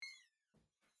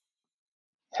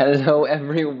Hello,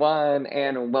 everyone,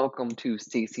 and welcome to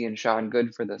Stacy and Sean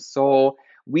Good for the Soul.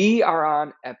 We are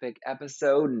on epic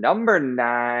episode number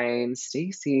 9.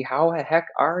 Stacy, how the heck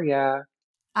are ya?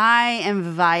 I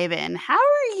am vibing. How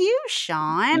are you,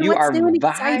 Sean? You What's are new and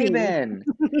exciting?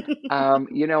 vibing.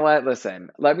 You know what? Listen,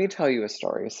 let me tell you a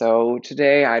story. So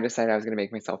today I decided I was going to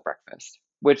make myself breakfast,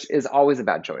 which is always a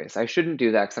bad choice. I shouldn't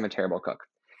do that because I'm a terrible cook.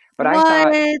 But I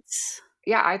thought, What?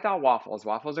 yeah, I thought waffles.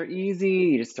 Waffles are easy.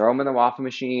 You just throw them in the waffle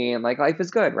machine. Like life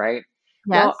is good, right?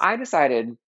 Well, Yes. I decided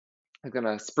I was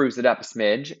gonna spruce it up a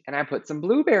smidge, and I put some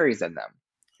blueberries in them.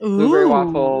 Blueberry Ooh.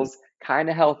 waffles, kind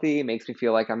of healthy, makes me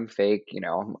feel like I'm fake,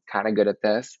 I'm kind of good at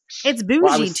this. It's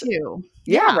Well, I bougie was, too.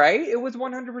 yeah, Yeah. right? It was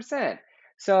 100%.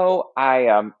 So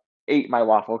I ate my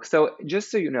waffle. So just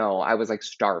so you know, I was like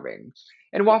starving.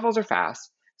 And waffles are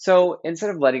fast. So instead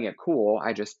of letting it cool,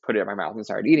 I just put it in my mouth and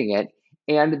started eating it.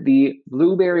 And the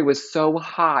blueberry was so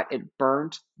hot, it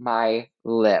burnt my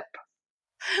lip.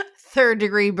 Third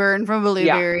degree burn from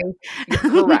Yeah, blueberry.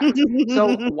 correct.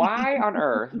 So why on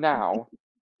earth now?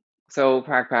 So,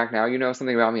 now, you know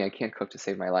something about me. I can't cook to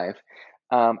save my life.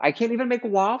 I can't even make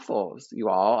waffles, you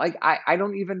all. Like, I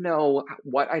don't even know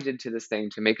what I did to this thing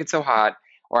to make it so hot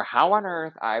or how on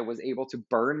earth I was able to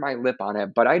burn my lip on it,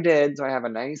 but I did. So, I have a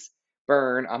nice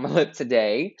burn on my lip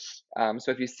today.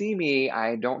 So, if you see me,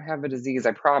 I don't have a disease,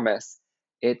 I promise.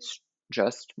 It's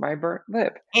just my burnt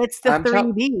lip. It's the Tell,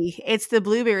 3B. It's the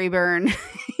blueberry burn.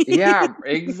 yeah,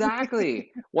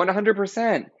 exactly.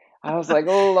 100%. I was like,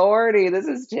 "Oh, lordy, this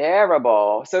is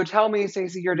terrible." So tell me,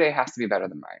 Stacey, your day has to be better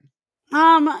than mine.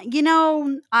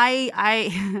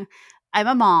 I I'm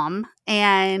a mom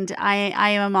and I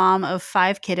am a mom of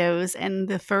 5 kiddos and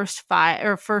the first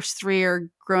 3 are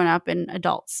grown up and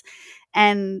adults.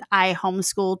 And I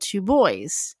homeschool 2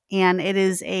 boys, and it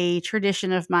is a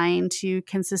tradition of mine to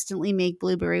consistently make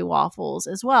blueberry waffles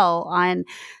as well on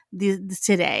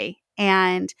today.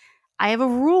 And I have a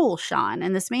rule, Sean,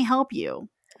 and this may help you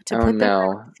to Oh, put them in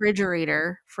no. the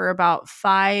refrigerator for about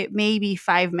 5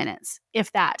 minutes,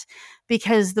 if that,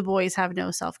 because the boys have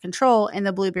no self control and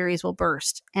the blueberries will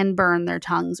burst and burn their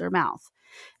tongues or mouth.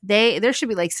 There should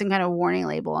be like some kind of warning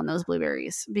label on those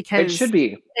blueberries It should because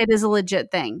be. it is a legit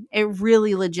thing. It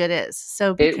really legit is.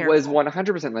 So be It was careful.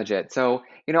 100% legit. So,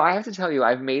 I have to tell you,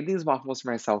 I've made these waffles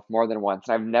for myself more than once,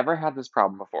 and I've never had this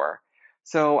problem before.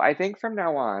 So I think from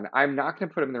now on, I'm not going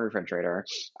to put them in the refrigerator.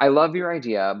 I love your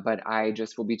idea, but I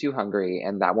just will be too hungry,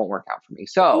 and that won't work out for me. Or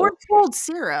So, cold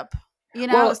syrup.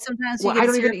 well, Sometimes you well, get I a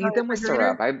don't even syrup out eat of the them with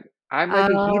syrup. refrigerator. I'm like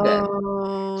a heathen.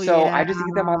 Oh, So yeah. I just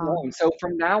eat them on their own. So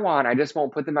from now on, I just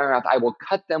won't put them in my mouth. I will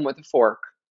cut them with a fork,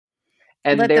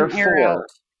 and Let them air out. therefore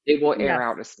it will Yes. air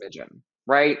out a smidgen,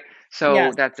 right? So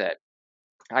Yes. that's it.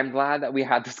 I'm glad that we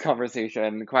had this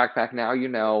conversation. Quack Pack, now you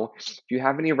know. If you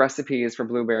have any recipes for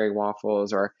blueberry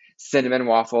waffles or cinnamon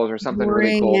waffles or something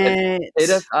really Bring cool, hit it.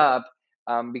 us up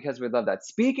because we'd love that.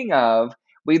 Speaking of,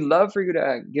 we'd love for you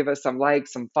to give us some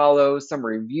likes, some follows, some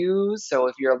reviews. So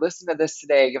if you're listening to this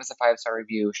today, give us a 5-star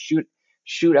review.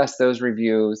 Shoot us those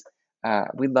reviews.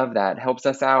 We'd love that. Helps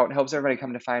us out. Helps everybody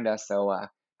come to find us. So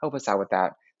help us out with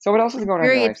that. So what else is going on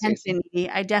in your Very life, Stacey? attention needy.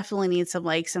 I definitely need some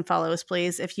likes and follows,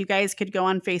 please. If you guys could go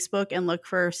on Facebook and look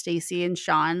for Stacy and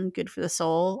Sean, Good for the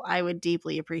Soul, I would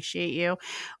deeply appreciate you.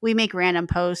 We make random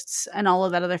posts and all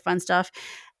of that other fun stuff.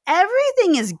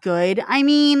 Everything is good. I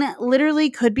mean, literally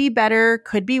could be better,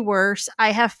 could be worse.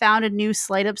 I have found a new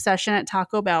slight obsession at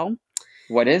Taco Bell.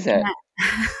 What is it?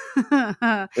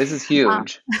 Uh, This is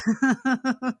huge.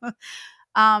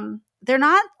 they're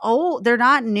not old, they're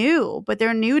not new, but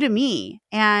they're new to me,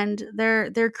 and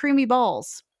they're creamy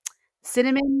balls.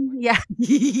 Cinnamon, yeah.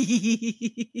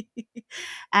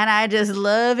 And I just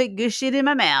love it gushing in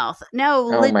my mouth. No,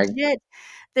 Oh my. legit.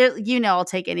 I'll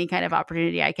take any kind of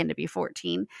opportunity I can to be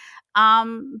 14.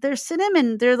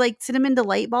 They're like cinnamon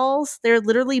delight balls. They're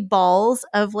literally balls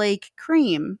of like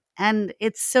cream. And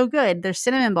it's so good. They're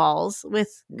cinnamon balls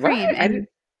with What? cream. I And didn't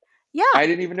yeah, I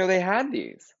didn't even know they had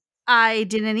these. I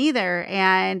didn't either.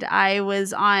 And I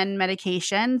was on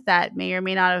medication that may or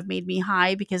may not have made me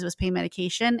high because it was pain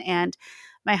medication. And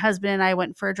my husband and I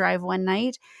went for a drive one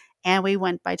night and we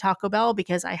went by Taco Bell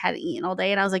because I hadn't eaten all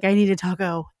day and I was like, I need a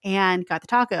taco, and got the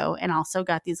taco and also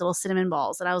got these little cinnamon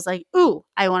balls. And I was like, ooh,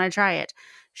 I want to try it.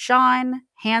 Sean,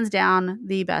 hands down,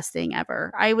 the best thing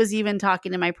ever. I was even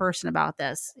talking to my person about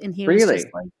this and he was just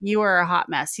Really? like, you are a hot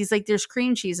mess. He's like, there's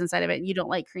cream cheese inside of it and you don't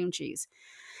like cream cheese.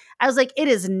 I was like, it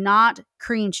is not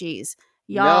cream cheese,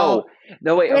 y'all. No.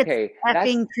 No, wait, It's okay.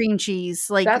 effing cream cheese,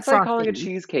 like That's like calling a frosting.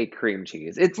 cheesecake cream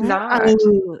cheese. It's not.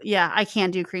 Oh, yeah, I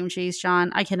can't do cream cheese,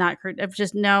 Sean. I cannot. I've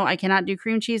just no, I cannot do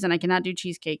cream cheese, and I cannot do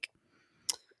cheesecake.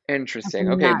 Interesting.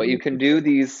 I'm Okay, not but you can making do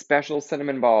these special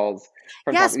cinnamon balls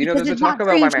from Yes, taco. because There's a it's not Taco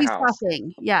Bell cream by my cheese house.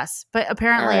 stuffing. Yes, but All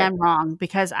apparently right. I'm wrong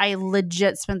because I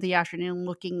legit spent the afternoon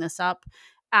looking this up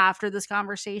after this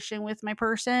conversation with my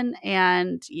person,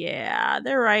 and yeah,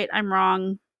 they're right. I'm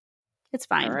wrong. It's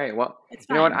All fine. right. Well, It's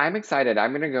you know what? fine. I'm excited.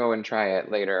 I'm gonna go and try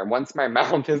it later. Once my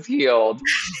mouth is healed,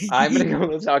 I'm gonna go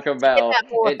to Taco To get Bell. that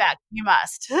full It effect, you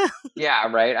must.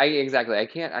 Yeah, right. I exactly. I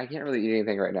can't really eat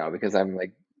anything right now because I'm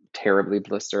like terribly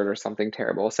blistered or something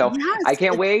terrible. So I Yes,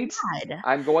 can't it's wait. bad.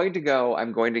 I'm going to go.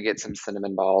 I'm going to get some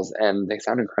cinnamon balls, and they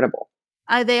sound incredible.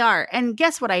 They are. And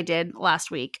guess what I did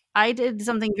last week? I did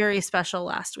something very special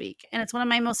last week. And it's one of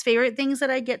my most favorite things that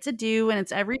I get to do. And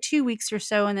it's every 2 weeks or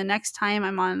so. And the next time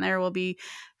I'm on there will be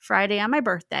Friday on my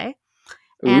birthday.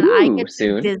 And I Ooh, get to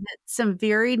soon. visit some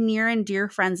very near and dear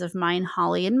friends of mine,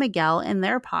 Holly and Miguel, in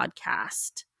their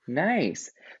podcast. Nice.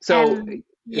 So, And a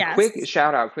yes, quick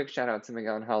shout out to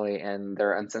Miguel and Holly and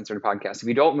their Uncensored podcast. If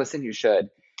you don't listen, you should,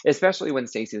 especially when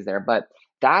Stacy's there. But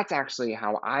that's actually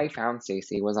how I found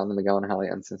Stacy, was on the Miguel and Holly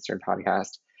Uncensored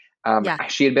podcast.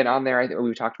 yes, She had been on there.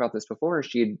 We've talked about this before.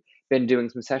 She had been doing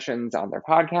some sessions on their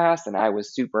podcast, and I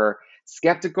was super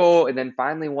skeptical. And then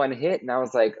finally one hit, and I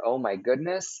was like, oh my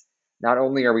goodness, not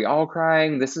only are we all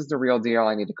crying, this is the real deal.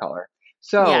 I need to call her.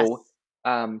 yes.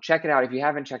 So, check it out. If you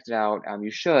haven't checked it out, you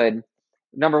should.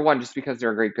 Number one, just because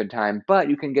they're a great good time, but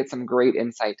you can get some great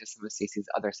insight to some of Stacey's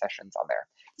other sessions on there.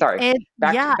 Sorry,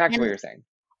 Yeah. back to what you're saying.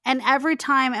 And every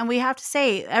time, and we have to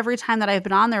say, every time that I've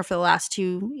been on there for the last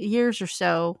 2 years or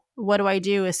so, what do I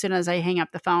do as soon as I hang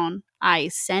up the phone? I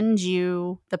send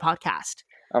you the podcast.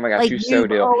 Oh my gosh, Like, you so you've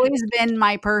do. always been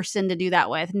my person to do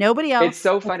that with. Nobody It's else.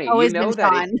 so It's funny. always been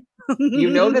fun. You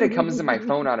know that it comes to my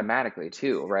phone automatically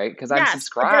too, right? Because I'm Yes, it doesn't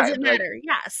subscribed. matter.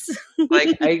 Yes.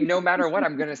 Like, I no matter what,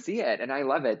 I'm gonna see it, and I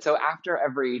love it. So after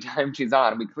every time she's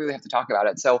on, we clearly have to talk about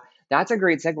it. So that's a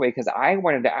great segue because I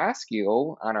wanted to ask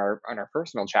you on our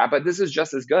personal chat, but this is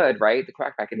just as good, right? The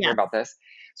crack back and hear Yes. about this.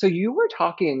 So you were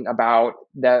talking about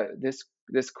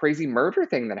this crazy murder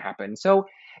thing that happened. So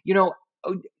you know,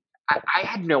 oh, I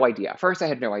had no idea. First, I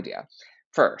had no idea.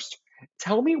 First,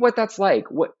 tell me what that's like.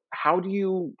 How do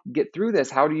you get through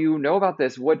this? How do you know about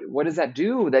this? What does that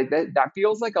do? That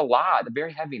feels like a lot, the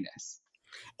very heaviness.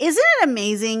 Isn't it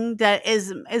amazing that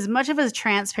as much of a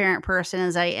transparent person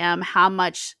as I am, how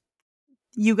much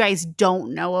you guys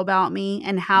don't know about me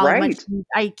and how much Right.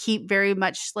 I keep very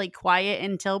much like quiet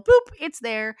until boop, it's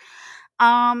there.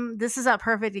 This is a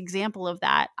perfect example of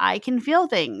that. I can feel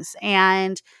things,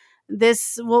 and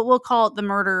this we'll call it the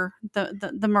murder,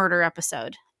 the murder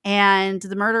episode. And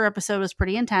the murder episode was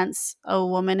pretty intense. A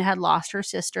woman had lost her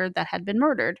sister that had been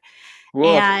murdered,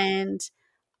 Woof. and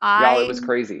Y'all, it I was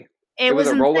crazy. It it was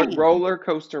was a insane. roller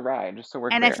coaster ride, just so we're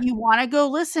And if clear. you want to go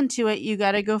listen to it, you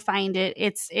got to go find it.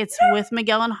 It's with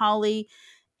Miguel and Holly,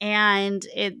 and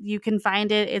it you can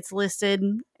find it. It's listed.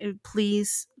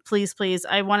 Please, please, please.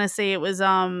 I want to say it was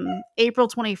April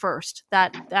 21st.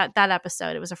 That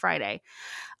episode. It was a Friday.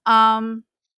 Um,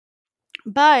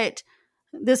 but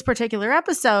this particular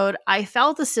episode, I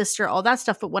felt the sister, all that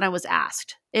stuff, but when I was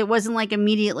asked, it wasn't like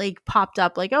immediately popped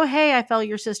up like, oh, hey, I felt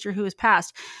your sister who has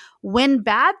passed. When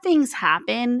bad things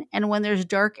happen and when there's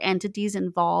dark entities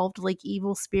involved, like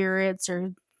evil spirits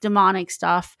or demonic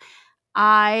stuff,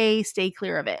 I stay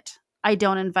clear of it. I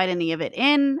don't invite any of it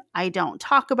in. I don't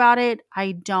talk about it.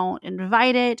 I don't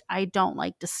invite it. I don't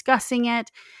like discussing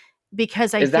it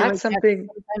because I Is feel that like that's something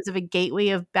sometimes of a gateway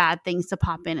of bad things to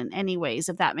pop in any ways,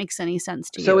 if that makes any sense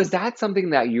to so you. is that something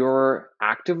that you're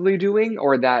actively doing,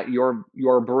 or that your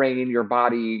brain, your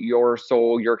body, your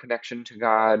soul, your connection to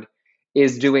God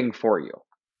is doing for you?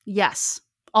 Yes,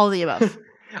 all of the above.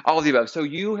 All of the above. So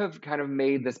you have kind of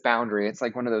made this boundary. It's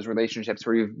like one of those relationships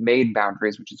where you've made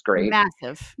boundaries, which is great.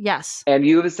 Massive. Yes. And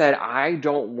you have said, I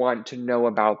don't want to know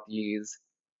about these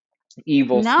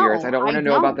evil spirits. I No, don't want I to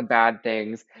know about don't. the bad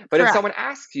things. But if Correct. someone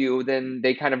asks you, then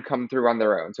they kind of come through on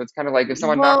their own. So it's kind of like if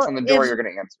someone knocks Well, on the door, if you're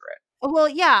going to answer it. well,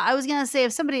 yeah, I was gonna say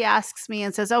if somebody asks me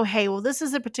and says, "Oh, hey, well, this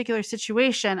is a particular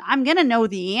situation," I'm gonna know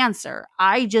the answer.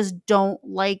 I just don't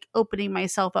like opening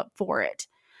myself up for it.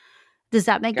 Does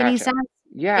that make any Gotcha. sense?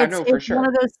 Yeah, It's no, for it's one sure.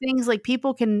 of those things like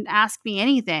people can ask me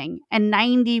anything, and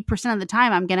 90% of the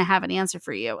time I'm gonna have an answer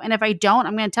for you. And if I don't,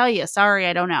 I'm gonna tell you, sorry,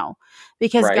 I don't know.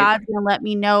 Because Right? God's gonna let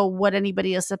me know what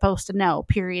anybody is supposed to know,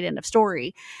 period, end of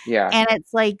story. Yeah. And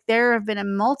it's like there have been a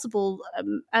multiple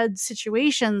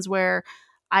situations where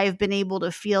I've been able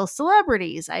to feel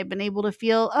celebrities. I've been able to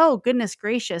feel, oh, goodness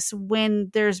gracious, when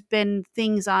there's been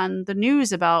things on the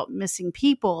news about missing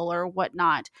people or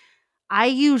whatnot. I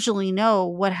usually know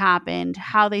what happened,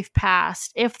 how they've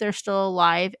passed, if they're still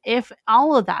alive, if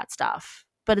all of that stuff.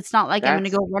 but it's not like I'm gonna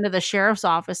That's go run to the sheriff's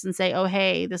office and say, "Oh,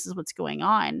 hey, this is what's going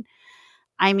on."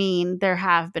 I mean, there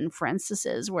have been for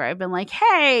instances where I've been like,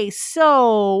 "Hey,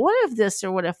 so what if this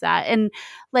or what if that?" And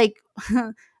like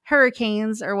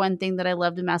hurricanes are one thing that I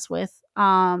love to mess with.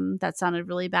 That sounded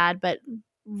really bad, but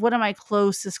one of my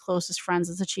closest friends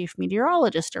is a chief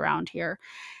meteorologist around here,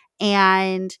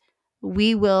 and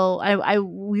we will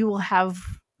have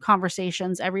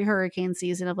conversations every hurricane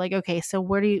season of like, okay, so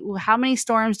how many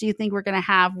storms do you think we're going to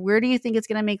have? Where do you think it's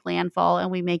going to make landfall?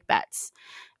 And we make bets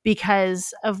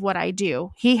because of what I do.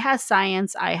 He has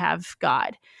science, I have God.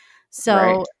 right.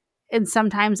 So, and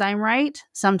sometimes I'm right,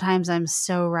 sometimes I'm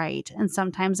so right, and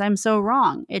sometimes I'm so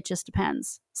wrong. It just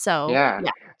depends. So, Yeah. yeah,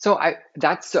 So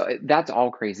that's all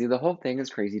crazy. The whole thing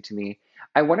is crazy to me.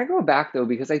 I want to go back though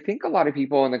because I think a lot of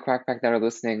people in the Quack Pack that are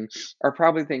listening are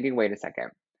probably thinking, wait a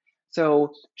second.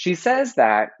 So she says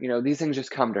that, these things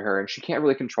just come to her and she can't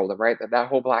really control them, right? That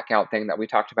whole blackout thing that we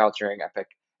talked about during Epic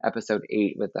episode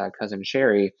 8 with cousin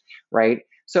Sherry, right?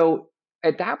 So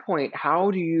at that point,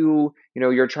 how do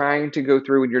you're trying to go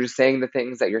through and you're just saying the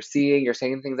things that you're seeing, you're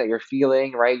saying the things that you're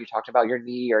feeling, right? You talked about your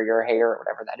knee or your hair or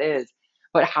whatever that is.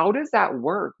 But how does that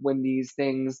work when these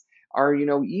things are,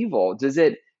 evil?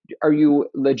 Are you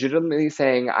legitimately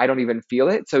saying, I don't even feel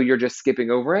it? So you're just skipping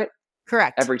over it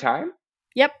correct. every time?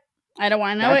 Yep. I don't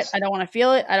want to know it. That's I don't want to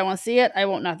feel it. I don't want to see it. I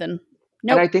won't nothing. And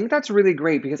Nope. I think that's really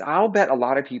great because I'll bet a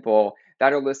lot of people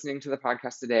that are listening to the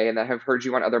podcast today and that have heard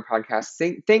you on other podcasts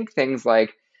think things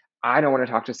like, I don't want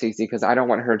to talk to Stacey because I don't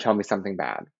want her to tell me something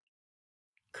bad,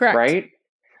 Correct. right?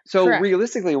 So Correct.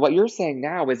 realistically, what you're saying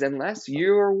now is unless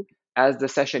you're as the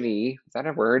sessionee, is that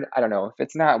a word? I don't know. If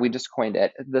it's not, we just coined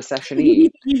it, the sessionee,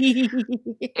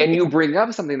 and you bring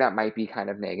up something that might be kind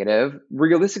of negative,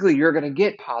 realistically, you're going to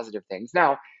get positive things.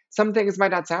 Now, some things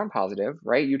might not sound positive,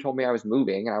 right? You told me I was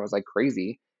moving and I was like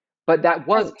crazy, but that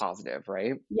was Right. positive,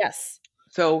 right? Yes.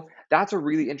 So that's a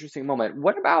really interesting moment.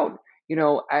 What about,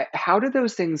 how do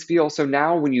those things feel? So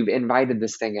now when you've invited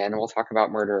this thing in, and we'll talk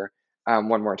about murder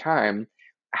one more time,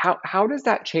 how does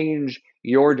that change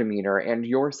your demeanor and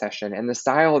your session and the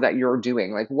style that you're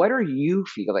doing? Like, what are you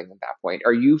feeling at that point?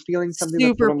 Are you feeling something that's a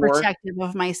Super little more protective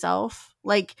of myself.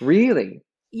 Like, really?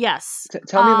 yes.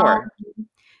 Tell me more.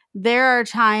 There are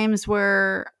times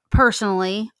where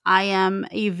personally I am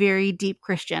a very deep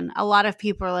Christian. A lot of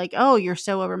people are like, "Oh, you're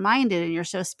so open-minded and you're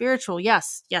so spiritual."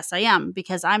 Yes, yes, I am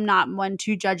because I'm not one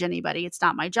to judge anybody. It's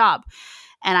not my job.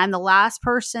 And I'm the last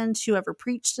person to ever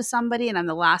preach to somebody, and I'm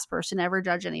the last person to ever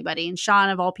judge anybody. And Sean,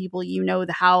 of all people,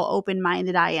 how open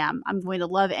minded I am. I'm going to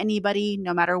love anybody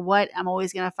no matter what. I'm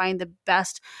always going to find the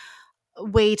best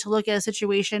way to look at a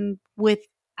situation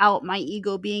without my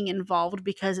ego being involved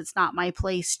because it's not my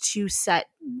place to set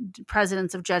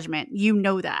precedents of judgment. You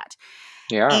know that.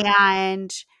 Yeah.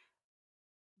 And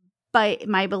but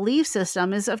my belief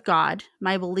system is of God.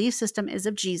 My belief system is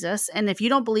of Jesus. And if you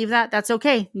don't believe that, that's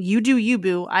okay. You do you,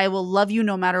 boo. I will love you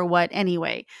no matter what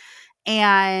anyway.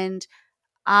 And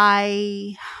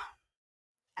I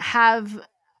have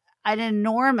an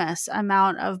enormous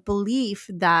amount of belief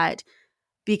that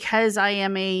because I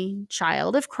am a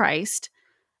child of Christ,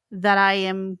 that I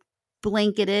am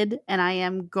blanketed and I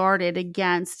am guarded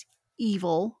against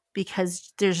evil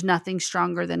because there's nothing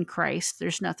stronger than Christ.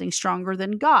 There's nothing stronger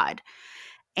than God.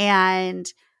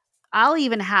 And I'll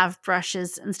even have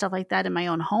brushes and stuff like that in my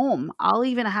own home.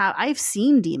 I've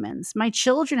seen demons. My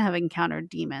children have encountered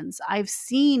demons. I've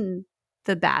seen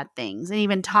the bad things. And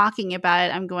even talking about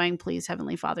it, I'm going, please,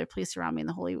 Heavenly Father, please surround me in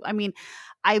the holy. I mean,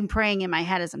 I'm praying in my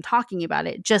head as I'm talking about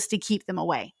it just to keep them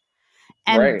away.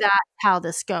 And Right. that's how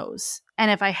this goes.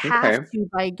 And if I have Okay. to,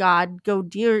 by God, go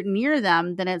near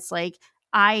them, then it's like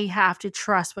I have to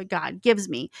trust what God gives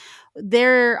me.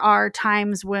 There are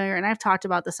times where, and I've talked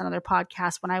about this on other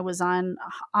podcasts when I was on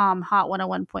Hot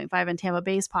 101.5 and Tampa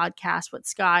Bay's podcast with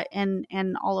Scott and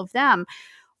all of them,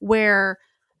 where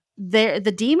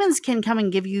the demons can come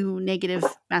and give you negative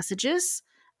messages.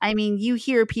 I mean, you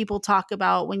hear people talk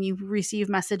about when you receive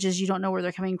messages, you don't know where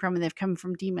they're coming from and they've come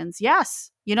from demons.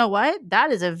 Yes. You know what?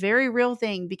 That is a very real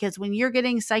thing because when you're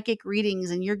getting psychic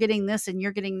readings and you're getting this and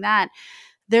you're getting that,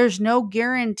 there's no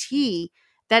guarantee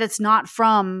that it's not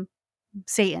from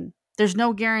Satan. There's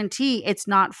no guarantee it's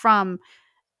not from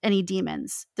any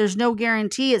demons. There's no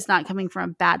guarantee it's not coming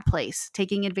from a bad place,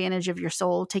 taking advantage of your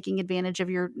soul, taking advantage of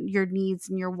your needs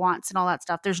and your wants and all that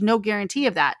stuff. There's no guarantee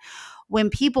of that. When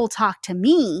people talk to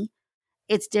me,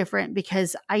 it's different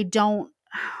because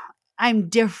I'm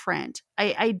different.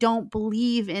 I don't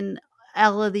believe in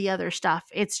all of the other stuff.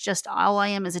 It's just all I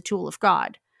am is a tool of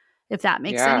God. If that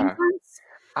makes any Yeah. sense.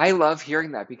 I love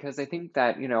hearing that because I think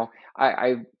that,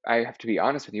 I have to be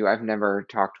honest with you, I've never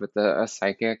talked with a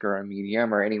psychic or a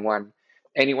medium or anyone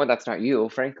that's not you,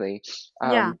 frankly.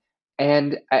 Yeah. Um,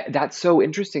 and that's so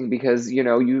interesting because,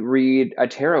 you read a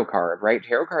tarot card, right?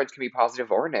 Tarot cards can be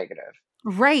positive or negative,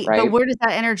 Right, but right? where does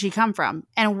that energy come from?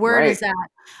 And where does Right. that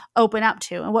open up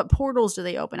to? And what portals do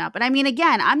they open up? And I mean,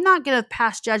 again, I'm not gonna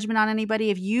pass judgment on anybody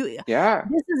if you Yeah.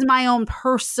 this is my own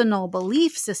personal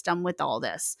belief system with all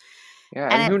this.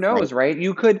 Yeah, and And who it's like knows, right?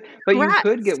 You could correct.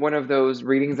 get one of those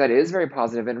readings that is very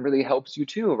positive and really helps you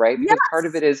too, right? Because part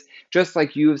of Yes. it is just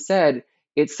like you've said,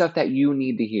 it's stuff that you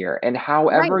need to hear. And Right.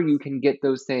 however you can get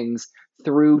those things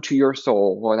through to your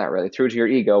soul, well, not really, through to your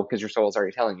ego, because your soul is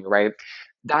already telling you, right?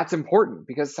 That's important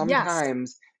because Yes.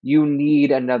 sometimes you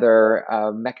need another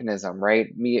mechanism, right?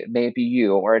 May it be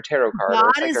you or a tarot card or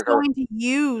a God is psychic or going to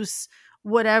use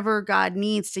whatever God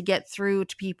needs to get through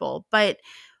to people. But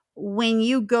when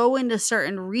you go into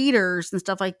certain readers and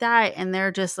stuff like that, and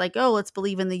they're just like, oh, let's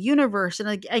believe in the universe.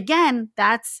 And again,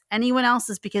 that's anyone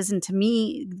else's because, and to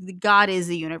me, God is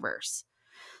the universe.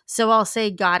 So I'll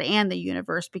say God and the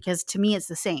universe because to me, it's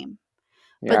the same.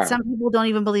 But yeah, some people don't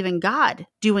even believe in God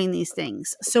doing these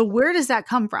things. So where does that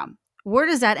come from? Where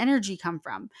does that energy come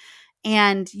from?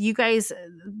 And you guys,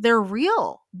 they're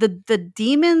real. The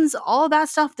demons, all of that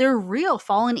stuff, they're real.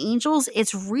 Fallen angels,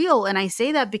 it's real. And I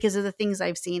say that because of the things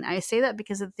I've seen. I say that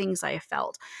because of the things I have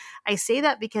felt. I say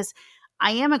that because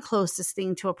I am a closest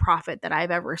thing to a prophet that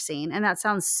I've ever seen. And that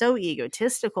sounds so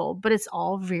egotistical, but it's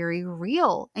all very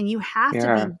real. And you have to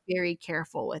yeah. be very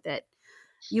careful with it.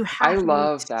 You I have to be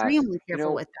love that. extremely You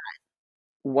careful know, with that.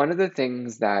 one of the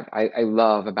things that I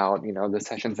love about, the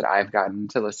sessions that I've gotten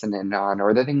to listen in on,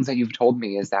 or the things that you've told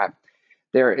me, is that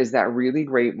there is that really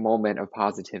great moment of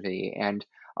positivity. And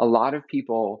a lot of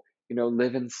people,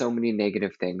 live in so many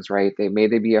negative things, right? They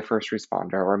be a first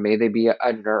responder, or may they be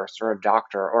a nurse or a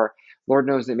doctor, or Lord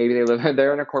knows that maybe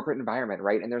they're in a corporate environment,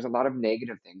 right? And there's a lot of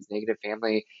negative things, negative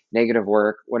family, negative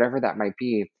work, whatever that might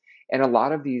be. And a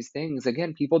lot of these things,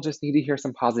 again, people just need to hear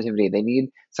some positivity. They need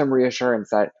some reassurance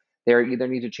that they either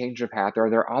need to change their path or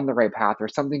they're on the right path or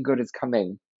something good is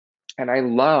coming. And I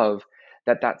love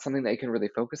that that's something that you can really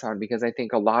focus on because I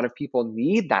think a lot of people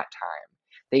need that time.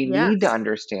 They need to Yes.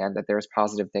 understand that there's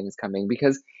positive things coming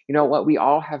because you know what? We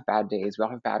all have bad days. We all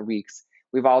have bad weeks.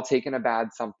 We've all taken a bad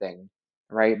something,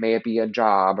 right? May it be a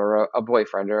job or a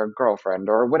boyfriend or a girlfriend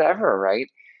or whatever, right?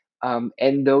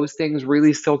 And those things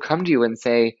really still come to you and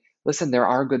say, listen, there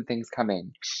are good things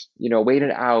coming. Wait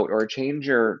it out or change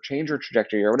your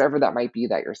trajectory or whatever that might be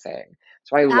that you're saying.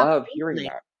 So I love hearing Absolutely.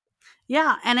 that.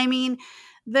 Yeah, and I mean,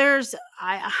 there's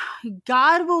I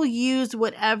God will use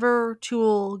whatever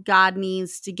tool God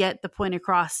needs to get the point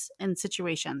across in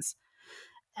situations.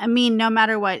 I mean, no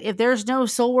matter what, if there's no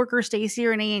soul worker Stacy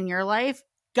Renee in your life,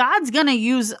 God's gonna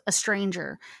use a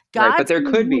stranger. Right, but God's there gonna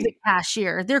could use be. a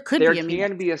cashier. There could There be a miracle.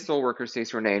 can be a soul worker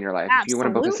Stacey Renee in your life. If you wanna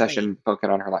book a Absolutely. session, book it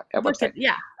on her Book it, website.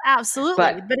 yeah, But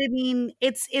absolutely. But I mean,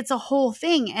 it's a whole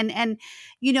thing. And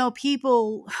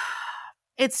people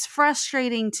it's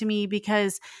frustrating to me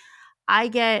because I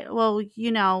get, well,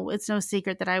 it's no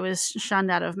secret that I was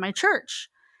shunned out of my church.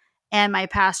 And my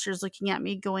pastor's looking at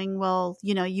me going, well,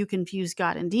 you confuse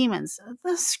God and demons.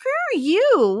 Screw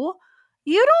you.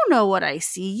 You don't know what I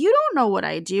see. You don't know what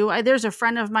I do. There's a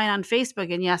friend of mine on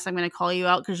Facebook, and yes, I'm going to call you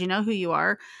out because you know who you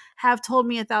are, have told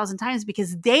me 1,000 times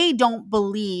because they don't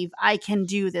believe I can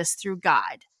do this through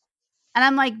God. And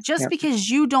I'm like, just yeah, because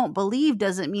you don't believe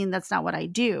doesn't mean that's not what I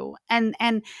do. And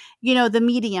the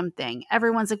medium thing.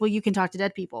 Everyone's like, well, you can talk to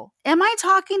dead people. Am I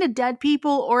talking to dead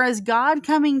people, or is God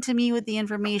coming to me with the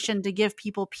information to give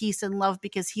people peace and love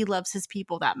because he loves his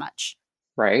people that much?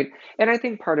 right? And I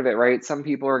think part of it, right, some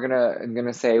people are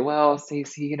gonna say, "Well,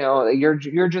 Stacey, you're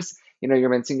just, you're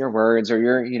mincing your words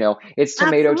or it's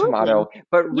tomato, Absolutely. tomato."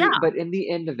 But Yeah. but in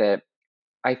the end of it,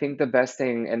 I think the best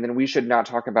thing, and then we should not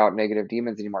talk about negative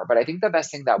demons anymore, but I think the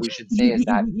best thing that we should say is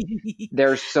that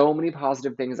there's so many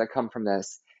positive things that come from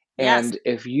this. Yes. And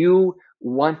if you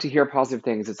want to hear positive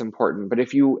things, it's important. But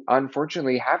if you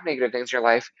unfortunately have negative things in your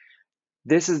life,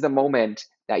 this is the moment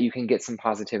that you can get some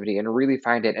positivity and really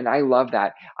find it. And I love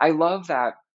that. I love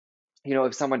that,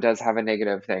 if someone does have a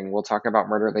negative thing, we'll talk about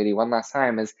Murder Lady one last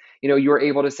time, is, you were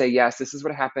able to say, yes, this is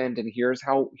what happened and here's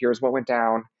what went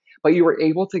down. But you were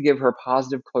able to give her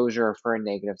positive closure for a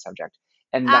negative subject.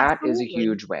 And that is a Absolutely.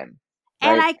 huge win,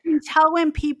 And right? I can tell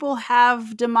when people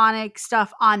have demonic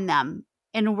stuff on them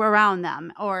and around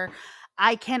them. Or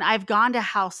I've gone to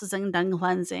houses and done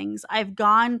cleansings. I've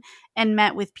gone and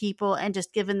met with people and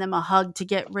just given them a hug to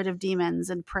get rid of demons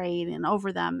and prayed and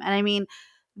over them. And I mean,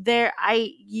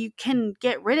 you can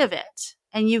get rid of it.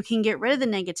 and you can get rid of the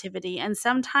negativity. And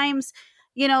sometimes,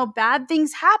 bad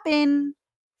things happen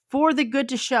for the good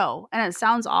to show. And it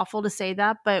sounds awful to say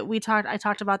that, but I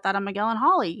talked about that on Miguel and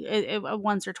Holly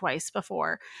once or twice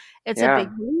before. It's a Yeah. big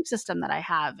belief system that I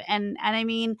have. And I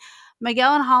mean,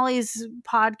 Miguel and Holly's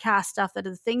podcast stuff, that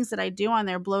the things that I do on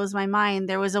there blows my mind.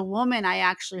 There was a woman I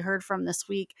actually heard from this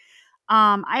week.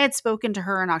 I had spoken to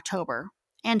her in October,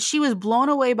 and she was blown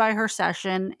away by her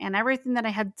session, and everything that I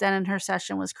had done in her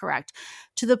session was correct,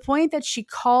 to the point that she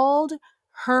called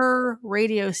her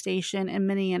radio station in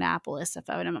Minneapolis, if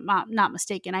I'm not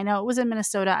mistaken. I know it was in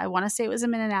Minnesota. I want to say it was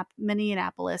in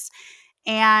Minneapolis,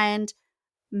 and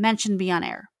mentioned me on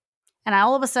air. And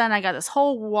all of a sudden, I got this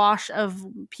whole wash of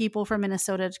people from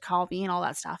Minnesota to call me and all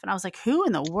that stuff. And I was like, who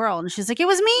in the world? And she's like, it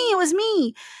was me. It was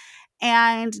me.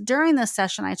 And during this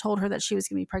session, I told her that she was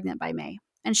going to be pregnant by May.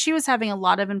 And she was having a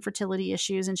lot of infertility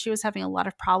issues, and she was having a lot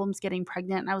of problems getting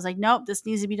pregnant. And I was like, nope, this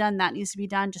needs to be done. That needs to be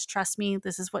done. Just trust me.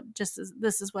 This is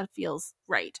what feels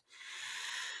right.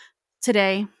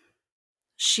 Today,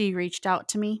 she reached out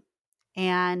to me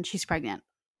and she's pregnant.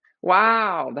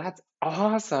 Wow, that's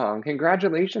awesome.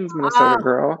 Congratulations, Ah, Minnesota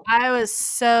girl. I was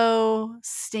so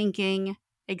stinking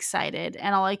excited.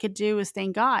 And all I could do was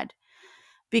thank God,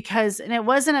 because and it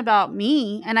wasn't about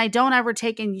me. And I don't ever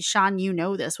take, and Sean, you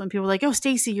know this, when people are like, oh,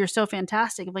 Stacy, you're so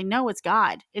fantastic. I'm like, no, it's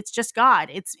God. It's just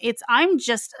God. I'm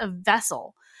just a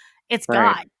vessel. It's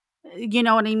Right. God. You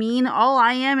know what I mean? All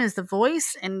I am is the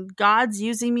voice, and God's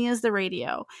using me as the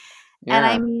radio. And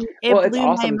I Yeah. mean, Well, it it's blew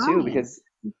my awesome too mind. because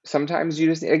sometimes you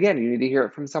just, again, you need to hear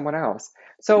it from someone else.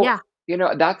 So, Yeah.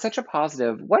 that's such a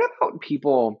positive. What about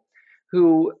people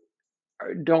who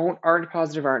aren't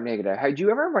positive, aren't negative? Have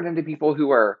you ever run into people who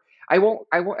are, I don't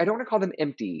want to call them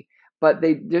empty, but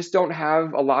they just don't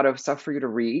have a lot of stuff for you to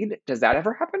read? Does that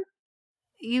ever happen?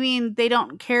 You mean they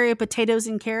don't carry potatoes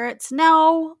and carrots?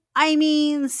 No. I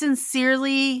mean,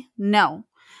 sincerely, no.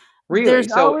 There's Really?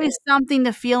 So always something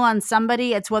to feel on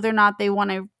somebody. It's whether or not they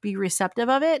want to be receptive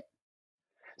of it,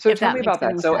 So if tell that me makes about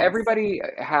that. any So sense. everybody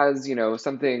has,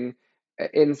 something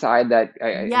inside that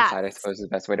inside, I Yes. suppose is the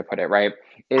best way to put it, right?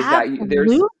 Is that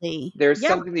Absolutely. there's Yeah.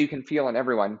 something that you can feel in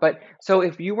everyone. But so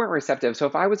if you weren't receptive, so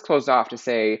if I was closed off to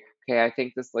say, okay, I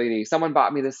think this lady, someone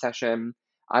bought me this session,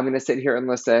 I'm going to sit here and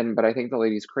listen, but I think the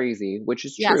lady's crazy, which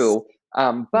is Yes. true.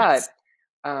 But Yes.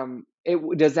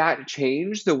 does that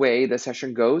change the way the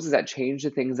session goes? Does that change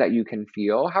the things that you can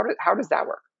feel? How does that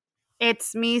work?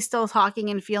 It's me still talking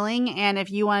and feeling. And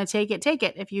if you want to take it, take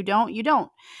it. If you don't, you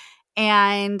don't.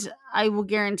 And I will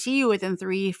guarantee you within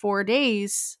 3, 4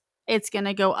 days, it's going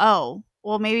to go, oh,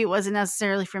 well, maybe it wasn't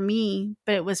necessarily for me,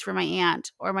 but it was for my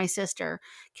aunt or my sister.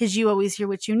 Because you always hear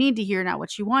what you need to hear, not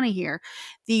what you want to hear.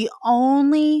 The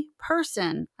only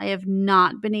person I have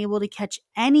not been able to catch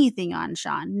anything on,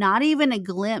 Sean, not even a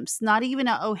glimpse, not even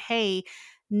a, oh, hey,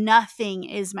 nothing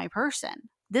is my person.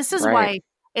 This is Right. why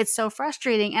it's so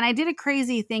frustrating. And I did a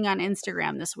crazy thing on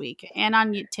Instagram this week and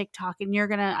on TikTok, and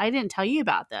I didn't tell you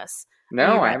about this. Are you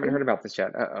No, I haven't ready? heard about this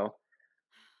yet. Uh-oh.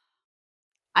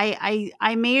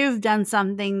 I may have done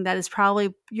something that is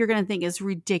probably you're going to think is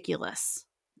ridiculous.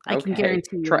 I can Okay.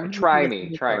 guarantee Try you think try it's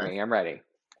me. Try ridiculous. me. I'm ready.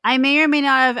 I may or may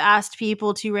not have asked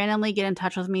people to randomly get in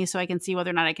touch with me so I can see whether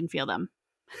or not I can feel them.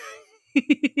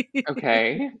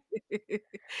 Okay.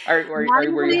 Were you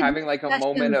Manually do having like a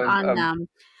moment sessions of on them.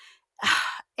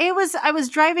 I was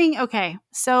driving. Okay.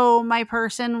 So my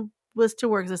person was to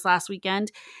work this last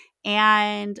weekend,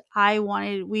 and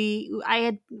we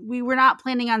were not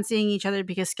planning on seeing each other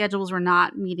because schedules were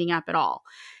not meeting up at all.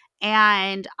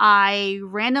 And I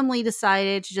randomly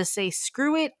decided to just say,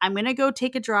 screw it. I'm going to go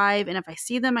take a drive. And if I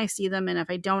see them, I see them. And if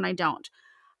I don't, I don't.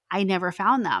 I never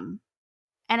found them.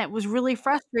 And it was really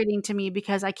frustrating to me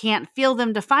because I can't feel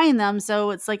them to find them.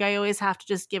 So it's like I always have to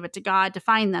just give it to God to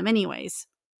find them, anyways.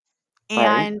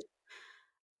 right, And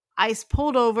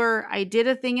pulled over. I did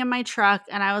a thing in my truck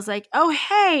and I was like, oh,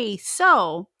 hey.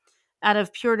 So, out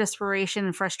of pure desperation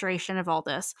and frustration of all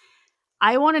this,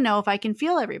 I want to know if I can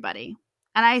feel everybody.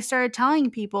 And I started telling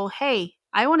people, hey,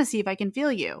 I want to see if I can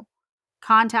feel you.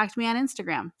 Contact me on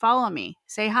Instagram, follow me,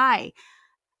 say hi.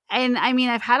 And I mean,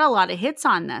 I've had a lot of hits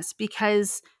on this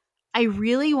because I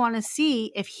really want to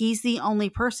see if he's the only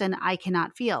person I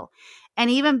cannot feel. And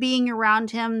even being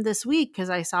around him this week, because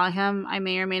I saw him, I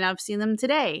may or may not have seen them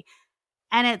today.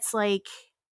 And it's like,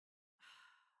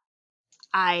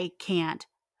 I can't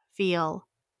feel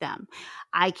them.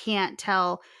 I can't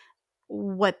tell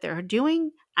what they're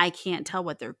doing. I can't tell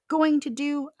what they're going to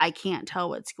do. I can't tell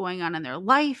what's going on in their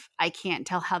life. I can't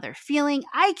tell how they're feeling.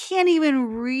 I can't even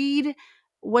read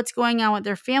what's going on with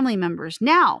their family members.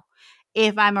 Now,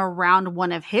 if I'm around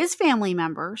one of his family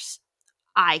members,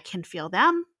 I can feel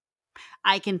them.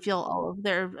 I can feel all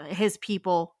of his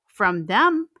people from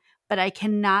them, but I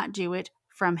cannot do it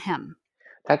from him.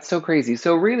 That's so crazy.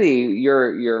 So really,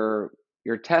 your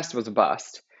test was a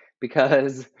bust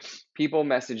because people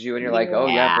message you and you're like, oh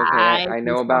yep, Yeah, okay, I I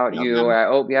can know still about feel you. them.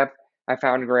 Oh yep, I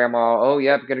found grandma. Oh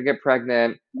yep, gonna get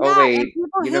pregnant. Oh Yeah, and wait,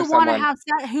 people you know who wanna someone. have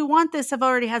who want this have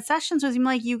already had sessions with me,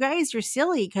 like, "You guys, you're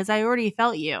silly because I already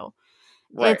felt you."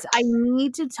 Right. It's I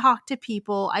need to talk to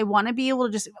people. I wanna be able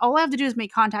to just all I have to do is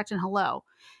make contact and hello.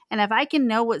 And if I can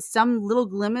know what some little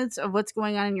glimmers of what's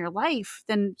going on in your life,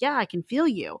 then yeah, I can feel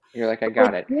you. You're like, I But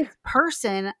with got it. this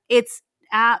person, it's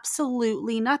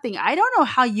absolutely nothing. I don't know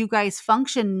how you guys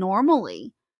function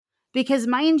normally. Because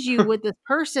mind you, with this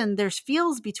person, there's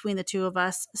feels between the two of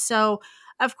us. So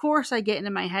of course I get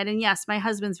into my head. And yes, my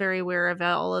husband's very aware of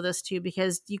all of this too,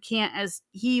 because you can't, as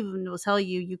he even will tell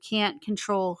you, you can't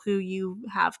control who you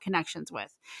have connections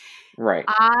with. Right.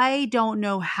 I don't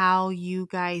know how you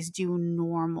guys do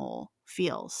normal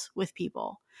feels with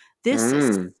people. This is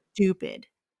Mm. stupid.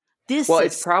 This Well,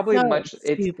 it's is probably so much.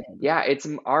 It's stupid. yeah.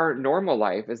 Our normal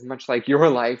life is much like your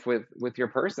life with your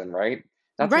person, right?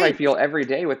 That's what I Right. feel every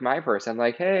day with my person.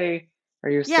 Like, hey, Yeah. are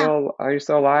you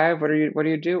still alive? What are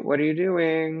you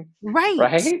doing? Right.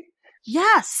 Right?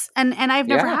 Yes, and I've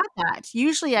never Yeah. had that.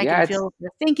 Usually, I Yeah. can It's feel if they're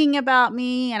thinking about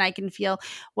me, and I can feel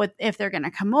what if they're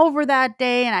gonna come over that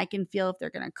day, and I can feel if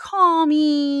they're gonna call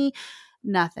me.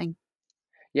 Nothing.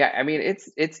 yeah. I mean,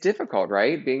 it's difficult,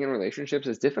 right? Being in relationships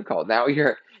is difficult. Now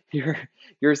you're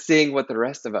you're seeing what the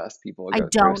rest of us people I go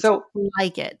through. don't So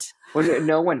like it. well,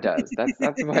 no one does.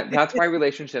 That's why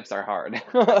relationships are hard.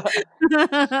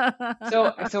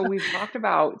 So we've talked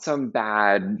about some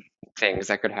bad things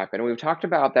that could happen. We've talked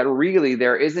about that really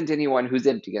there isn't anyone who's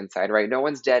empty inside, right? No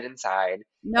one's dead inside.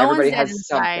 No one's Everybody dead has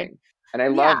inside. something. And I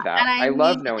Yeah, love that. and I I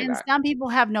love mean knowing and that. some people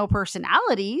have no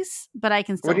personalities, but I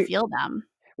can What still do you feel them.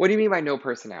 what do you mean by no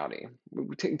personality?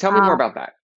 Tell me more Uh, about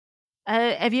that.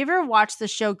 have you ever watched the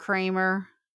show Kramer?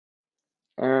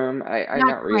 I Not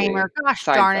not Kramer, really. gosh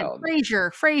darn it, Seinfeld.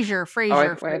 Frasier, Frasier, Oh,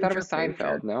 Frasier, wait, I thought it Frasier, was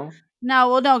Frasier. Seinfeld. No. No,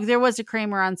 well, no, there was a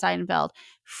Kramer on Seinfeld.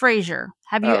 Frasier.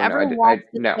 Have you Oh no, ever watched I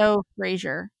the no. show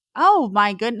Frasier? Oh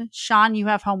my goodness, Sean, you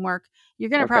have homework. You're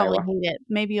gonna Okay, probably well, hate it.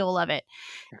 Maybe you'll love it.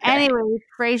 okay. Anyway,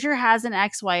 Frasier has an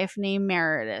ex-wife named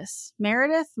Meredith.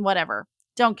 Meredith? Whatever.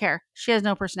 Don't care. She has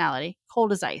no personality.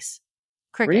 Cold as ice.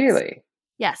 Crickets. Really?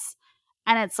 Yes.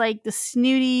 And it's like the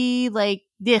snooty, like,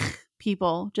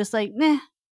 people. Just like, meh.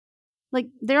 Like,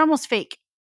 they're almost fake.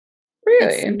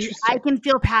 Really It's I interesting. can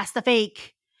feel past the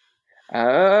fake.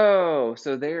 Oh,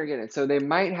 so they're getting so they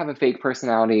might have a fake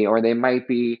personality or they might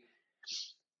be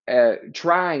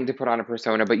trying to put on a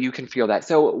persona, but you can feel that.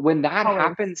 So when that Always.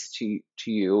 happens to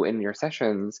you in your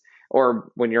sessions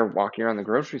or when you're walking around the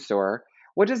grocery store,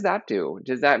 what does that do?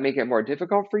 Does that make it more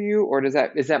difficult for you, or does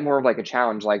that is that more of like a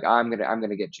challenge? Like I'm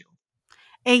gonna get you.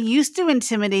 It used to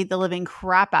intimidate the living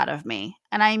crap out of me.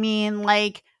 And I mean,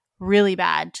 like, really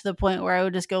bad to the point where I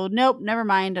would just go, nope, never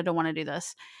mind. I don't want to do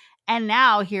this. And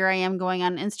now here I am going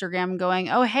on Instagram going,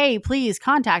 oh, hey, please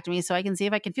contact me so I can see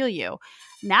if I can feel you.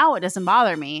 Now it doesn't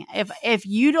bother me. If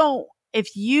you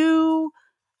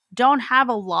don't have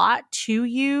a lot to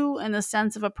you in the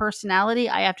sense of a personality,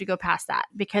 I have to go past that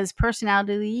because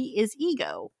personality is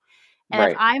ego. And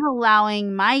if Right, I'm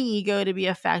allowing my ego to be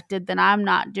affected, then I'm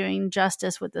not doing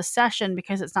justice with the session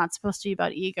because it's not supposed to be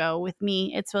about ego with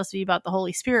me. It's supposed to be about the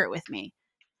Holy Spirit with me.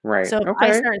 right. So if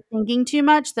I Okay, start thinking too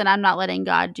much, then I'm not letting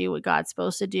God do what God's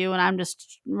supposed to do. And I'm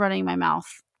just running my mouth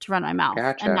to run my mouth.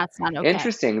 And gotcha. that's not okay.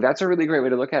 Interesting. That's a really great way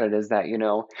to look at it. Is that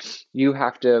you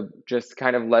have to just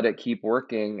kind of let it keep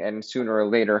working, and sooner or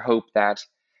later hope that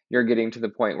you're getting to the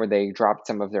point where they dropped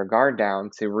some of their guard down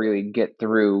to really get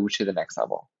through to the next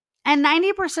level. And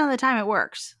 90% of the time it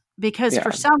works because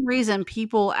for Yeah. some reason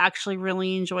people actually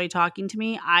really enjoy talking to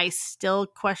me. I still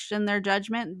question their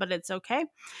judgment, but it's okay.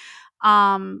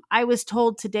 I was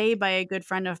told today by a good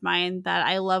friend of mine that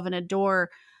I love and adore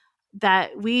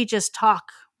that we just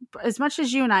talk as much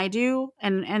as you and I do,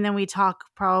 and then we talk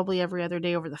probably every other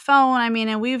day over the phone. I mean,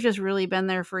 and we've just really been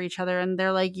there for each other. And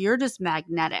they're like, "You're just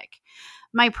magnetic."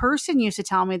 My person used to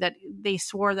tell me that they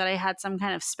swore that I had some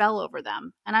kind of spell over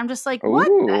them, and I'm just like,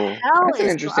 "What the Ooh, hell that's an is?"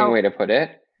 interesting way to put it.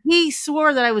 He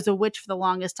swore that I was a witch for the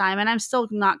longest time, and I'm still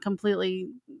not completely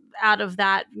out of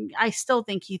that. I still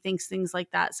think he thinks things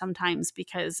like that sometimes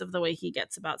because of the way he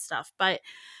gets about stuff. But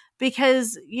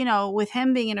because, with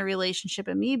him being in a relationship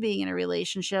and me being in a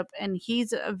relationship, and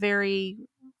he's a very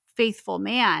faithful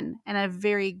man and a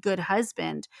very good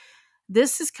husband,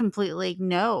 This is completely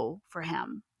no for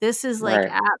him. This is like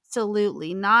Right.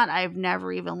 absolutely not. I've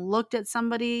never even looked at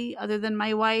somebody other than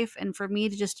my wife. And for me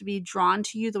to just to be drawn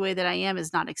to you the way that I am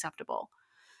is not acceptable.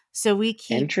 So we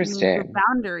keep major Interesting.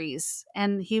 boundaries.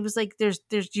 And he was like,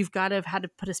 you've got to have had to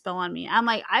put a spell on me. I'm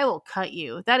like, I will cut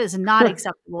you. That is not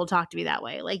acceptable to talk to me that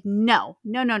way. Like, no,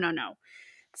 no, no, no, no.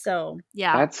 So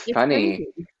yeah, That's it's funny. crazy.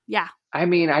 Yeah. I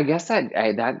mean, I guess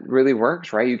that really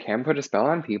works, right? You can put a spell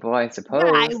on people, I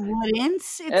Yeah, I suppose. wouldn't.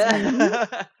 It's me.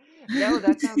 No,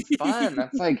 that sounds fun.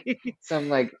 That's like some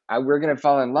like we're gonna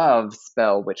fall in love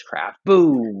spell witchcraft.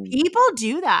 Boom. People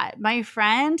do that. My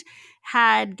friend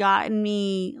had gotten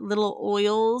me little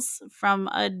oils from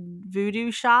a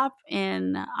voodoo shop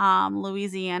in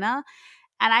Louisiana,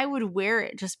 and I would wear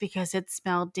it just because it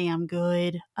smelled damn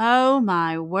good. Oh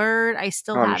my word. I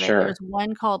still Oh, I'm have it. There's sure.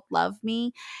 one called Love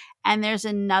Me, and there's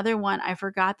another one. I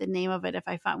forgot the name of it. If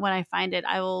I find when I find it,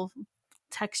 I will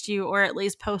text you or at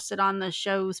least post it on the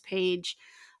show's page.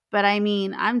 But I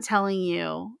mean, I'm telling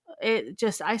you, it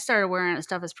just I started wearing that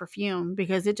stuff as perfume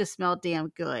because it just smelled damn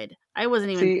good. I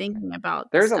wasn't even See, thinking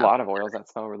about the there's a stuff. lot of oils that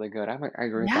smell really good. I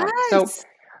agree with that. So, Yes.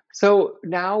 so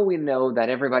now we know that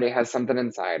everybody has something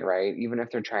inside, right? Even if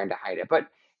they're trying to hide it. But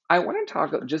I want to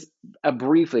talk just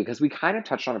briefly because we kind of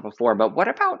touched on it before. But what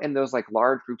about in those like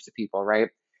large groups of people, right?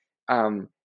 Um,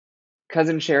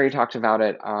 Cousin Sherry talked about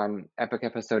it on Epic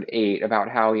Episode 8 about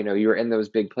how, you were in those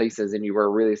big places and you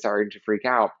were really starting to freak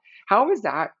out. How is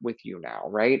that with you now,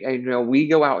 right? And, we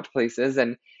go out to places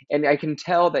and I can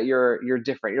tell that you're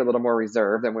different. You're a little more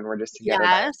reserved than when we're just together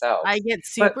by Yes. I ourselves. get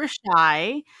But super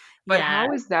shy. but Yes.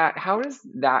 how is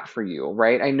that for you,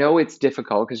 right? I know it's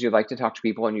difficult because you like to talk to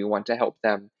people and you want to help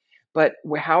them. But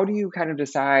how do you kind of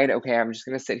decide, okay, I'm just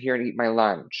going to sit here and eat my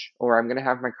lunch or I'm going to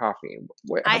have my coffee?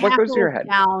 I What have goes to through your look head?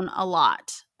 down a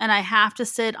lot, and I have to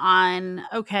sit on,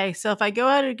 okay, so if I go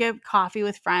out to get coffee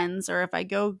with friends, or if I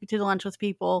go to lunch with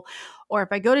people, or if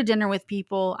I go to dinner with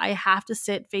people, I have to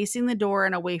sit facing the door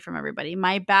and away from everybody.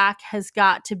 My back has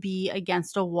got to be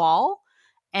against a wall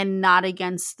and not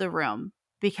against the room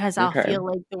because I'll Okay. feel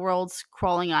like the world's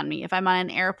crawling on me. If I'm on an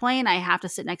airplane, I have to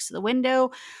sit next to the window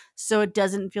so it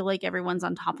doesn't feel like everyone's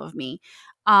on top of me.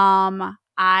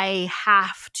 I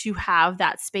have to have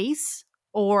that space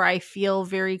or I feel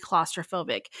very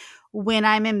claustrophobic. When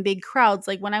I'm in big crowds,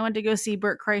 like when I went to go see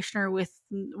Bert Kreischer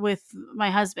with my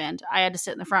husband, I had to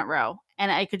sit in the front row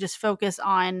and I could just focus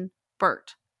on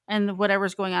Bert and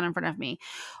whatever's going on in front of me.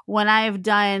 When I've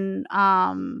done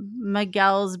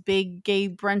Miguel's big gay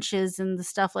brunches and the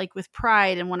stuff like with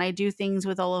Pride, and when I do things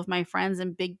with all of my friends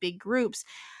in big groups,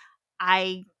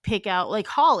 I pick out like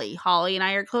Holly. Holly and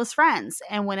I are close friends.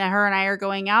 And when her and I are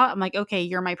going out, I'm like, okay,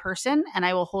 you're my person, and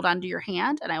I will hold onto your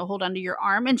hand and I will hold onto your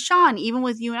arm. And Sean, even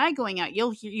with you and I going out,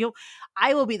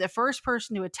 I will be the first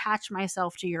person to attach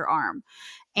myself to your arm.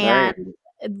 And Right.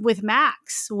 with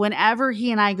Max, whenever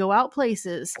he and I go out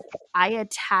places, I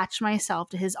attach myself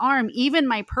to his arm. Even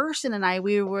my person and I,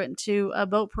 we went to a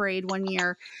boat parade one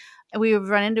year we would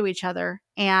run into each other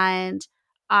and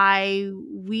I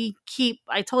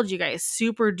told you guys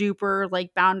super duper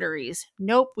like boundaries.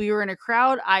 Nope, we were in a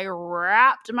crowd. I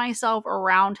wrapped myself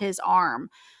around his arm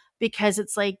because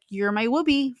it's like you're my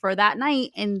whoopee for that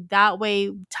night and that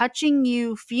way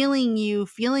you,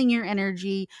 feeling your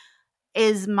energy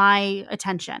is my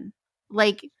attention.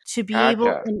 Like to be able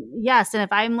Gotcha. and yes, and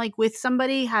if I'm like with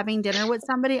somebody, having dinner with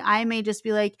somebody, I may just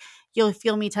be like, you'll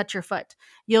feel me touch your foot.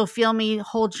 You'll feel me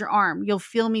hold your arm. You'll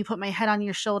feel me put my head on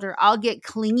your shoulder. I'll get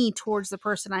clingy towards the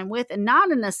person I'm with and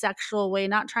not in a sexual way,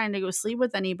 not trying to go sleep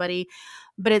with anybody,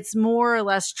 but it's more or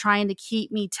less trying to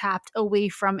keep me tapped away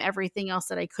from everything else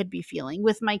that I could be feeling.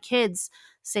 With my kids,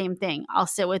 same thing. I'll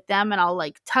sit with them and I'll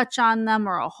like touch on them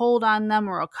or I'll hold on them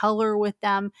or I'll color with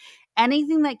them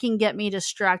anything that can get me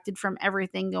distracted from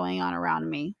everything going on around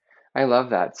me. I love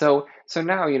that. So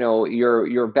now,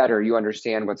 you're better, you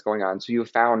understand what's going on. So you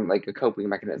found like a coping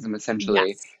mechanism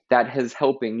essentially Yes. that is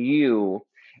helping you.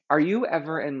 Are you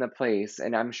ever in the place,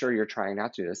 and I'm sure you're trying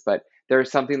not to do this, but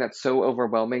there's something that's so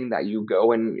overwhelming that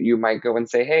you might go and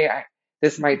say, "Hey,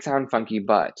 this might sound funky,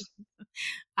 but."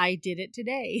 I did it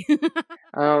today.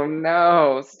 Oh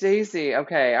no, Stacy.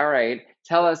 Okay, all right.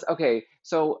 Tell us. Okay,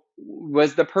 so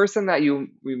was the person that you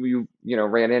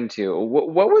ran into?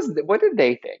 What did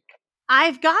they think?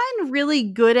 I've gotten really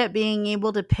good at being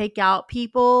able to pick out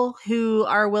people who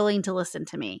are willing to listen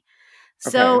to me.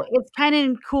 So Okay, it's kind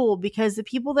of cool because the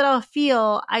people that I'll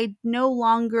feel, I no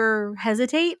longer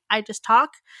hesitate. I just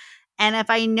talk. And if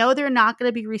I know they're not going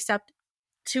to be receptive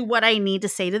to what I need to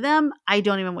say to them, I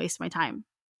don't even waste my time.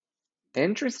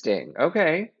 interesting.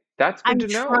 Okay, That's good I'm to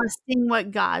know. trusting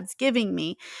what God's giving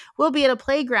me. We'll be at a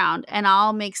playground and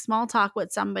I'll make small talk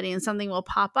with somebody and something will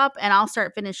pop up and I'll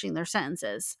start finishing their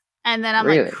sentences. And then I'm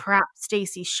like, Really? crap,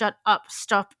 Stacy, shut up,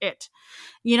 stop it.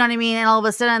 You know what I mean? And all of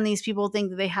a sudden these people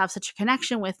think that they have such a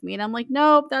connection with me. And I'm like,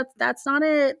 nope, that's not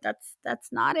it.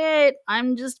 That's not it.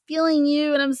 I'm just feeling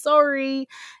you and I'm sorry.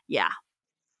 Yeah.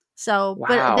 So,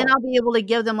 but then Wow. I'll be able to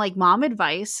give them like mom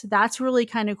advice. That's really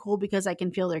kind of cool because I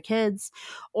can feel their kids.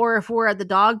 Or if we're at the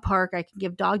dog park, I can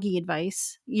give doggy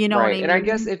advice. You know what Right. I And I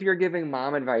guess mean? if you're giving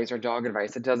mom advice or dog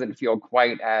advice, it doesn't feel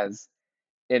quite as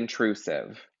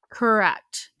intrusive.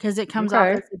 Correct. Because it comes off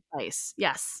Okay. as advice.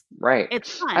 Yes. Right.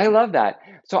 It's I fun. love that.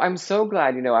 So I'm so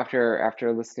glad,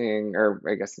 after listening, or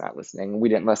I guess not listening, we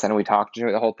didn't listen, we talked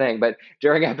through the whole thing, but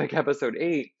during Epic episode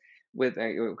 8 with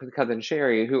cousin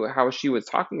Sherry, how she was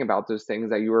talking about those things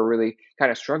that you were really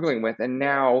kind of struggling with, and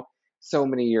now so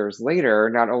many years later,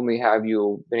 not only have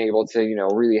you been able to,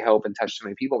 really help and touch so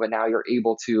many people, but now you're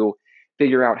able to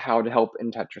figure out how to help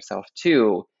and touch yourself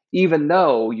too. Even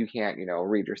though you can't,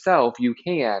 read yourself, you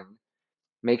can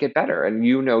make it better, and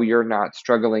you're not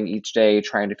struggling each day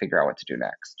trying to figure out what to do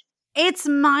next. It's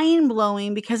mind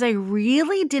blowing because I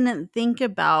really didn't think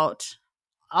about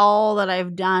all that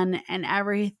I've done and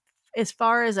as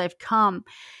far as I've come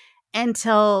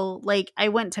until like I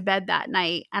went to bed that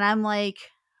night and I'm like,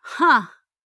 huh,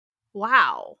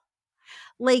 wow.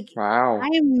 Like I Wow.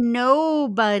 am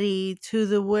nobody to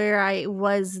the where I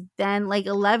was then like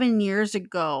 11 years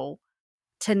ago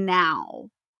to now.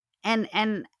 And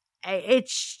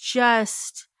it's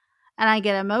just and I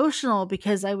get emotional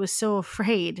because I was so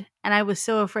afraid and I was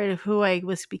so afraid of who I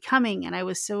was becoming and I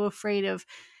was so afraid of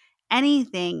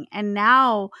anything and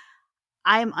now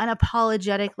I'm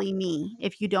unapologetically me.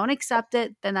 If you don't accept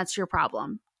it, then that's your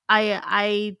problem.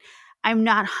 I'm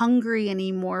not hungry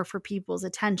anymore for people's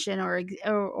attention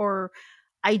or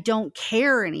I don't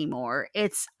care anymore.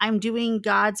 It's I'm doing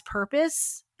God's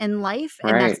purpose in life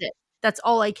and that's Right. it. That's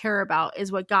all I care about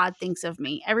is what God thinks of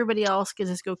me. Everybody else can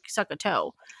just go suck a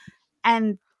toe.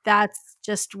 And that's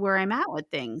just where I'm at with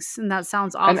things. And that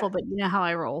sounds And awful, but you know how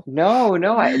I roll. no,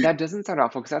 no, that doesn't sound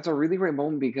awful, because that's a really great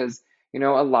moment, because a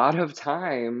lot of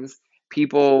times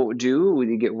people do,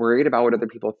 they get worried about what other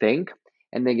people think,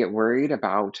 and they get worried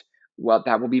about what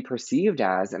that will be perceived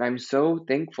as. And I'm so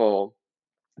thankful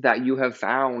that you have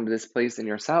found this place in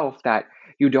yourself that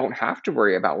you don't have to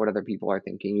worry about what other people are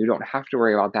thinking. You don't have to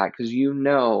worry about that, because you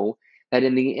know that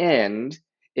in the end,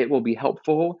 it will be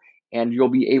helpful, and you'll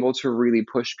be able to really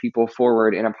push people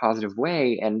forward in a positive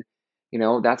way. And,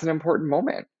 that's an important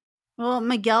moment. Well,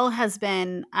 Miguel has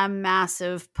been a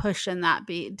massive push in that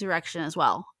direction as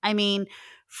well. I mean,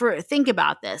 for think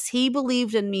about this. He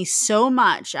believed in me so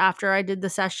much after I did the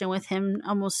session with him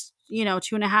almost,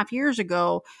 2.5 years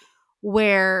ago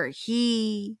where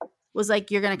he was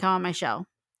like, "You're going to come on my show."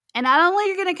 And not only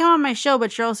you're going to come on my show,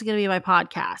 but you're also going to be my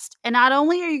podcast. And not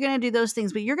only are you going to do those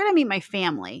things, but you're going to meet my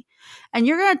family. And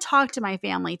you're going to talk to my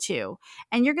family too.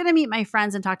 And you're going to meet my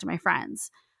friends and talk to my friends.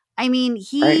 I mean, Right.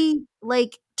 he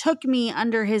like took me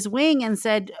under his wing and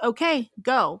said, "Okay,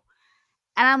 go."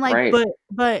 And I'm like, Right.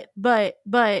 but.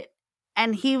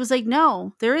 And he was like,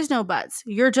 "No, there is no buts.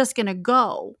 You're just going to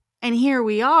go." And here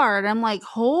we are. And I'm like,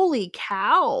 holy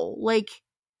cow. Like,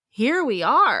 here we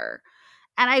are.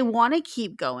 And I want to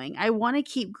keep going. I want to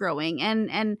keep growing.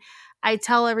 And I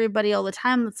tell everybody all the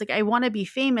time, it's like, I want to be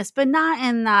famous, but not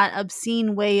in that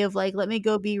obscene way of like, let me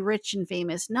go be rich and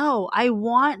famous. No, I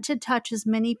want to touch as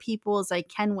many people as I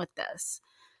can with this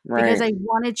because Right. I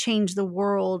want to change the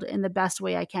world in the best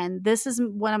way I can. This is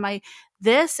one of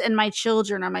this and my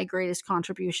children are my greatest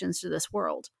contributions to this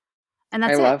world. And I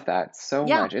that's it. love that so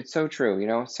Yeah. much. It's so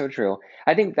true, so true.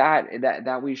 I think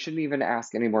that we shouldn't even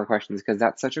ask any more questions, because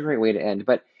that's such a great way to end.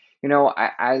 But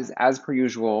as per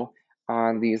usual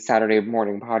on these Saturday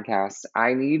morning podcasts,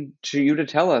 I need you to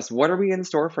tell us, what are we in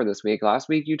store for this week. Last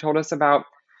week you told us about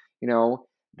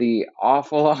the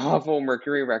awful awful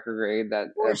Mercury retrograde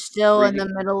We're still in the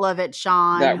wreaking middle of it, that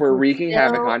Sean. we're We're wreaking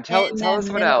havoc still on. Tell in tell the us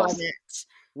what middle of else. it.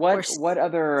 We're What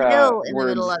other still in the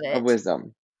middle words of of it.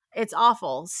 wisdom? It's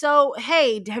awful. So,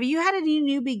 hey, have you had any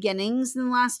new beginnings in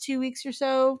the last 2 weeks or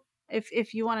so?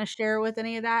 If you want to share with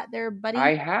any of that there, I buddy.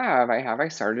 have. I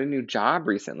started a new job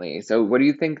recently. So what do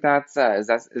you think that's is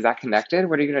that connected?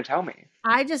 What are you going to tell me?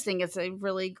 I just think it's a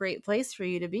really great place for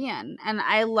you to be in. And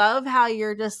I love how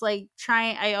you're just like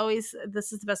trying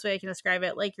this is the best way I can describe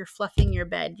it, like you're fluffing your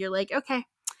bed. You're like, "Okay,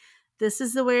 this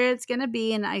is the way it's gonna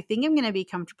be, and I think I'm gonna be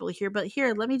comfortable here. But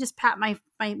here, let me just pat my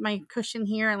cushion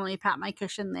here, and let me pat my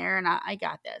cushion there, and I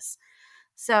got this."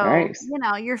 So Nice.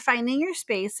 you're finding your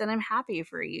space, and I'm happy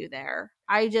for you there.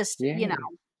 I just Yay.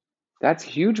 That's a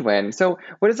huge win. So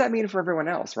what does that mean for everyone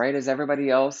else, right? Is everybody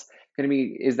else going to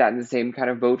be, is that in the same kind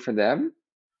of boat for them?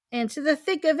 And to the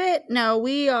thick of it, no,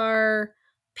 we are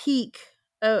peak.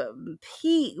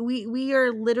 Peak. We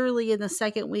are literally in the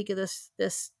second week of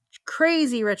this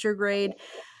crazy retrograde.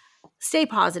 Stay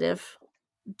positive.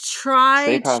 Stay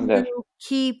Try positive. to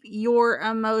keep your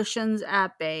emotions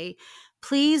at bay.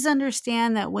 Please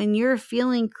understand that when you're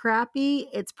feeling crappy,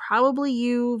 it's probably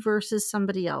you versus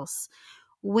somebody else.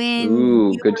 When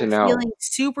Ooh, you good to are know. feeling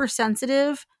super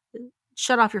sensitive,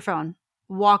 shut off your phone,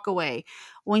 walk away.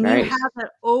 When you have Nice.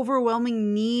 that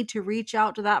overwhelming need to reach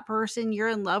out to that person you're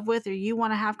in love with or you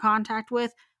want to have contact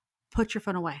with, put your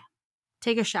phone away.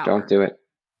 Take a Don't shower. do it.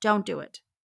 Don't do it.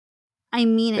 I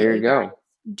mean it, There you you guys. go.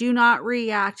 Do not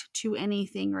react to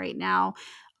anything right now.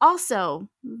 Also,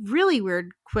 really weird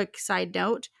quick side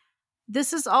note,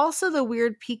 this is also the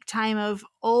weird peak time of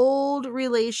old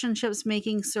relationships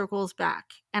making circles back.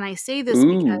 And I say this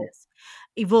Ooh. because,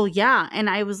 well, yeah. And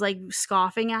I was like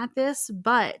scoffing at this,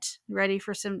 but ready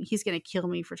for some, he's going to kill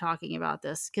me for talking about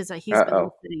this because he's been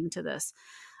Uh-oh. listening to this.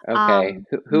 Okay. Um,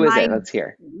 Who is my it? Let's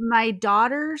hear. my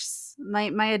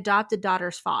adopted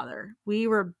daughter's father. We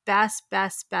were best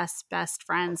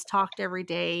friends. Talked every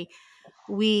day.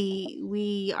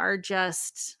 We are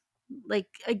just like,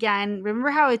 again,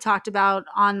 remember how I talked about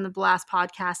on the last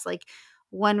podcast, like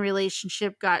one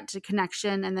relationship got to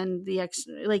connection and then the ex,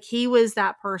 like he was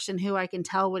that person who I can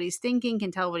tell what he's thinking,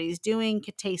 can tell what he's doing,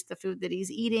 could taste the food that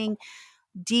he's eating,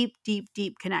 deep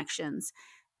connections.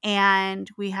 And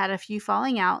we had a few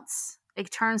falling outs.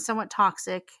 It turned somewhat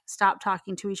toxic, stopped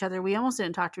talking to each other. We almost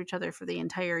didn't talk to each other for the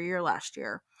entire year last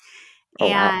year. Oh,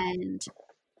 wow. And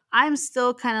I'm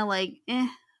still kind of like,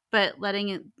 but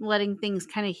letting things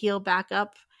kind of heal back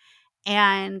up.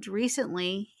 And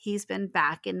recently, he's been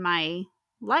back in my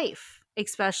life,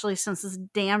 especially since this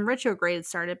damn retrograde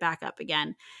started back up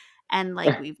again. And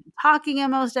like we've been talking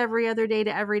almost every other day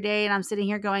to every day, and I'm sitting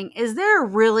here going, "Is there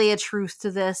really a truth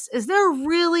to this? Is there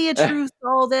really a truth to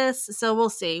all this?" So we'll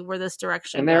see where this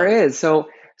direction And there goes. is. So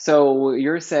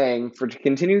you're saying for to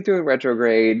continue through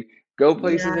retrograde, go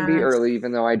places and be Yes, early,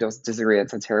 even though I don't disagree.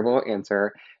 It's a terrible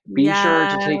answer. Be sure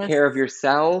to take yes, care of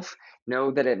yourself.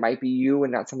 Know that it might be you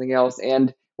and not something else.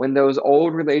 And when those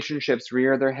old relationships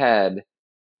rear their head,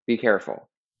 be careful.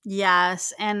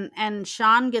 yes. And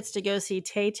Sean gets to go see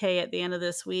Tay Tay at the end of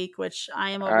this week, which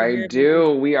I am over I here being.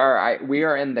 do. We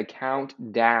are in the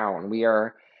countdown.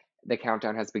 The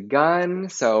countdown has begun.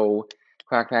 So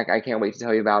Quack Pack, I can't wait to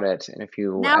tell you about it in a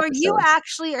few Now,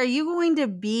 episodes. are you going to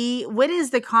be, what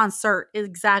is the concert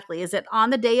exactly? Is it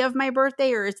on the day of my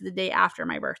birthday or is it the day after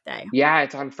my birthday? Yeah,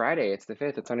 it's on Friday. It's the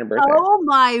 5th. It's on your birthday. Oh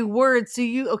my word. So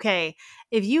okay,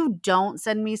 if you don't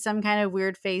send me some kind of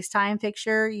weird FaceTime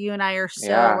picture, you and I are so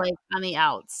Yeah. like on the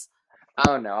outs.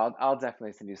 Oh no, I'll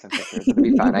definitely send you some pictures. It'll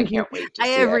be fun. I can't wait to I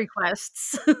see have it.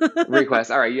 requests.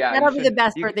 Request. All right, yeah, That'll be the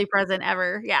best birthday present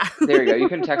ever. Yeah. there you go. You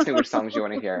can text me which songs you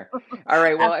want to hear. All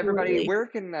right, well, everybody,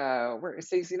 Absolutely. where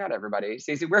Stacey, not everybody.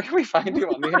 Stacey, where can we find you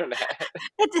on the internet?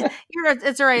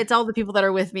 It's all right. It's all the people that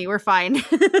are with me. We're fine.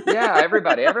 Yeah,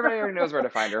 everybody. Everybody already knows where to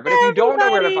find her. But if you don't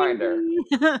know where to find her,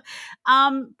 Everybody.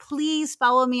 Please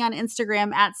follow me on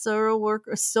Instagram at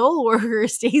Soulworker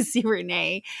Stacy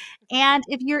Renee. And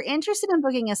if you're interested in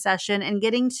booking a session and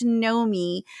getting to know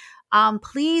me,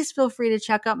 please feel free to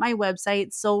check out my website,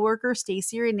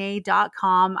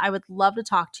 soulworkerstacyrenee.com. I would love to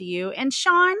talk to you. And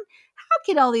Sean, how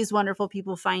can all these wonderful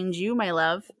people find you, my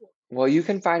love? well, you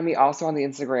can find me also on the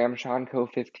Instagram,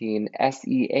 SeanCo15,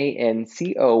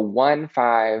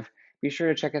 SEANCO15. Be sure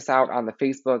to check us out on the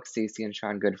Facebook, Stacey and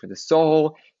Sean Good for the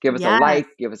Soul. Give us a Yes, like,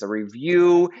 give us a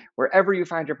review. Wherever you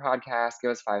find your podcast, give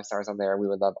us 5 stars on there. We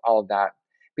would love all of that.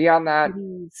 Beyond that,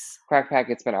 please. Quack Pack,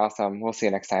 it's been awesome. We'll see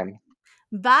you next time.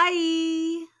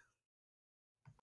 Bye.